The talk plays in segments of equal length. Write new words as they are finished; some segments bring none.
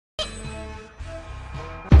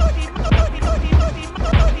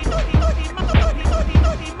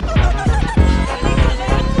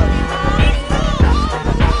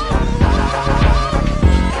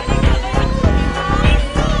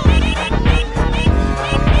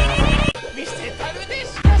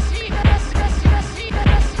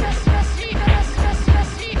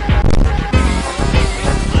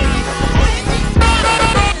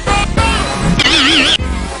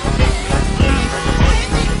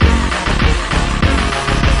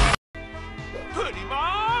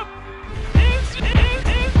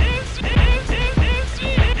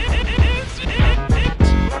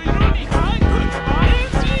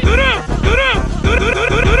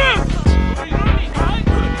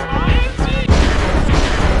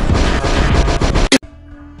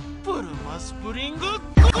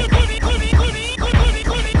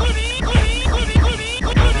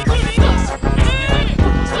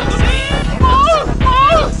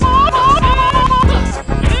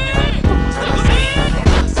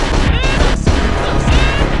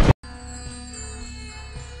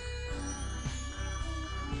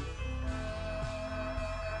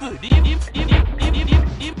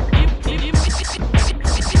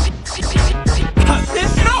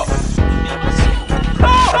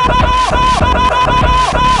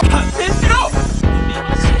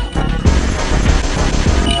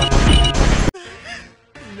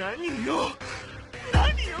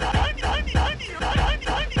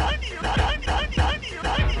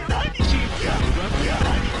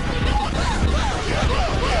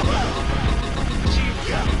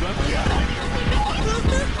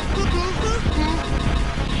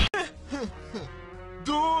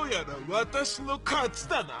やら私の勝ち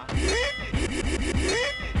だな。君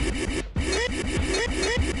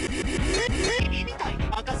みたいに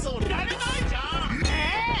赤そうになれないじゃん。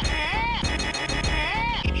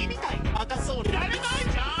君みたいに赤そうになれない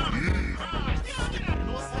じゃん。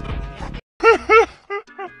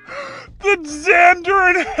The Xander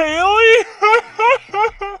and Hailey?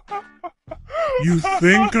 You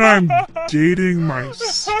think I'm dating my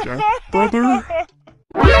stepbrother?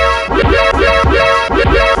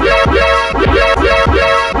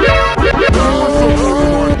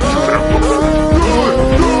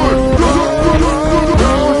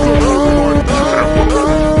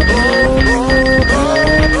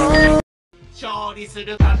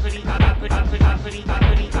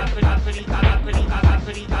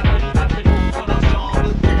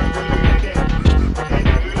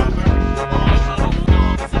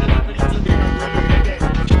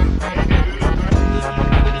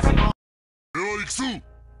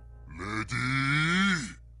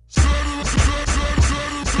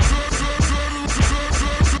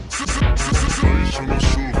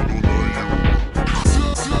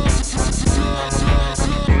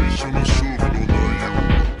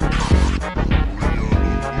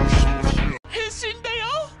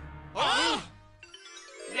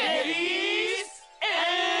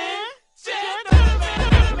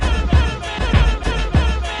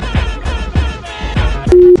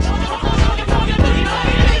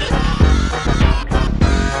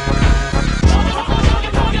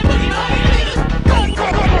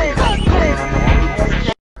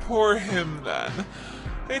 Poor him then.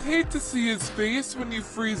 I'd hate to see his face when you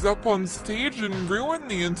freeze up on stage and ruin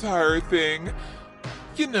the entire thing.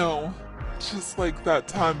 You know, just like that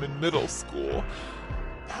time in middle school.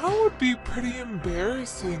 That would be pretty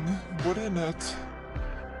embarrassing, wouldn't it?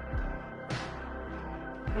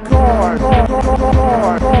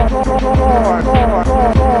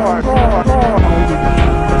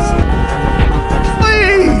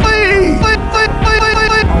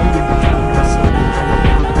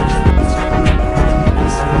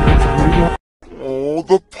 Oh,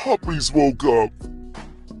 the puppies woke up.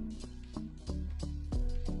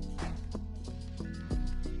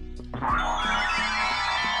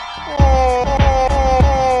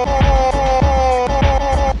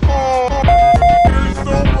 You're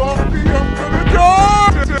so lucky, I'm gonna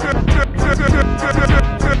die!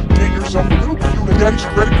 Get yourself a little cute and daddy's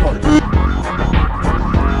credit card.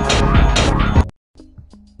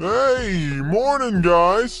 Hey, morning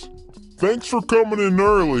guys. Thanks for coming in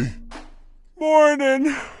early.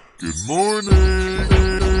 Morning! Good morning!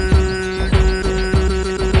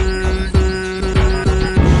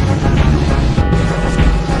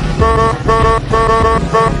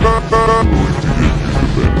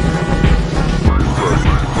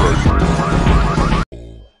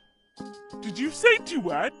 Did you say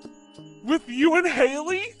duet? With you and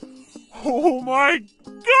Hailey? Oh my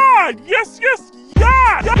god! Yes, yes,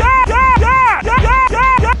 yeah!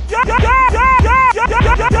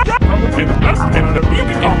 Probably the best in the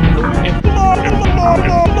music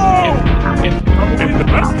Probably the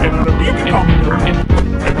best in the music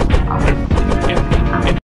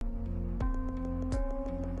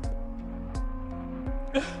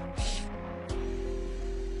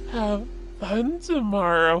Have fun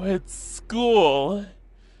tomorrow at school.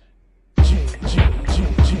 Such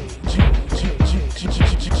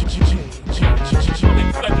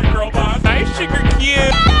a girl boss. Nice sugar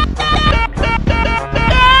cute.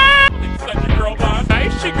 Such a girl boss.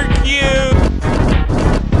 Nice sugar cute.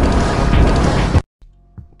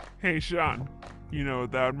 Hey Sean, you know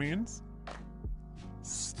what that means?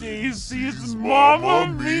 Stacy's Mamma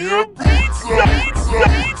Mia Pizza!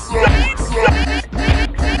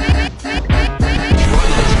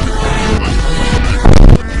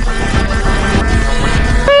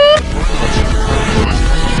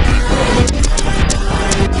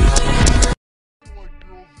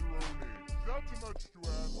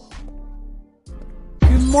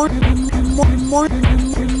 Good morning.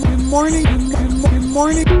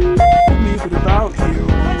 Tell me a bit about you.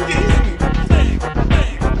 I'm Daisy.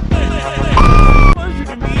 Pleasure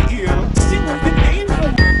to meet you. Sing like an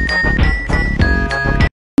angel.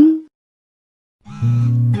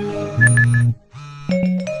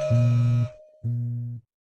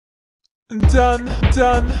 Done.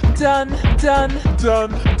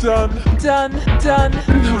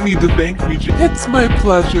 No need to thank me, it's my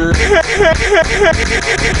pleasure.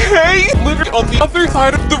 Hey! Literally on the other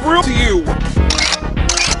side of the room to you!